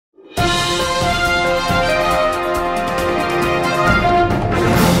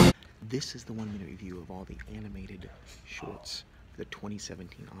This is the 1-minute review of all the animated shorts for the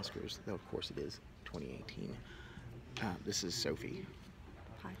 2017 Oscars, though of course it is 2018. This is Sophie.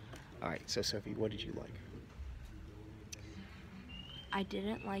 Hi. Alright, so Sophie, what did you like? I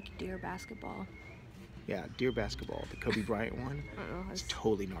didn't like Dear Basketball. Yeah, Dear Basketball, the Kobe Bryant one, it's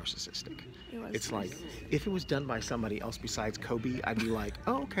totally narcissistic. It's like, if it was done by somebody else besides Kobe, I'd be like,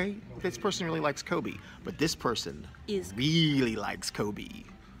 oh, okay, this person really likes Kobe. But this person really likes Kobe.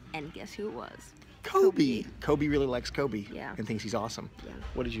 And guess who it was? Kobe. Kobe really likes Kobe. Yeah. And thinks he's awesome. Yeah.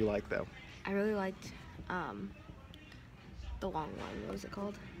 What did you like, though? I really liked the long one. What was it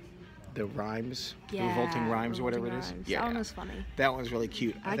called? The rhymes? Yeah, the revolting rhymes or whatever rhymes. it is? Yeah. That one was funny. That one was really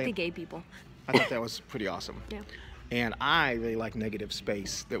cute. I like the gay people. I thought that was pretty awesome. Yeah. And I really like Negative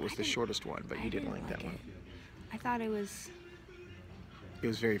Space. That was the shortest one, but you didn't like that one. I thought it was... It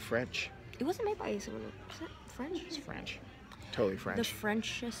was very French. It wasn't made by someone. Was it French? It's French. Totally French. The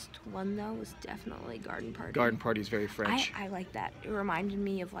Frenchest one, though, was definitely Garden Party. Garden Party is very French. I like that. It reminded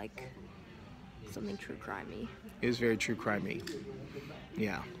me of, like, something true crimey. It was very true crimey.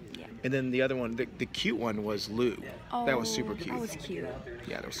 Yeah. Yeah. And then the other one, the cute one was Lou. Oh, that was super cute. That was cute.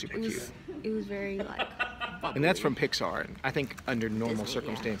 Yeah, that was super cute. It was very, like, bubbly. And that's from Pixar. And I think under normal Disney,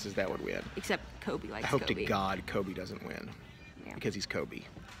 circumstances that would win. Except Kobe likes I hope Kobe. to God Kobe doesn't win. Yeah. Because he's Kobe.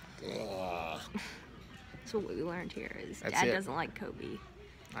 So what we learned here is That's Dad it. doesn't like Kobe.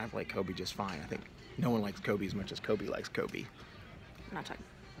 I like Kobe just fine. I think no one likes Kobe as much as Kobe likes Kobe. I'm not talking.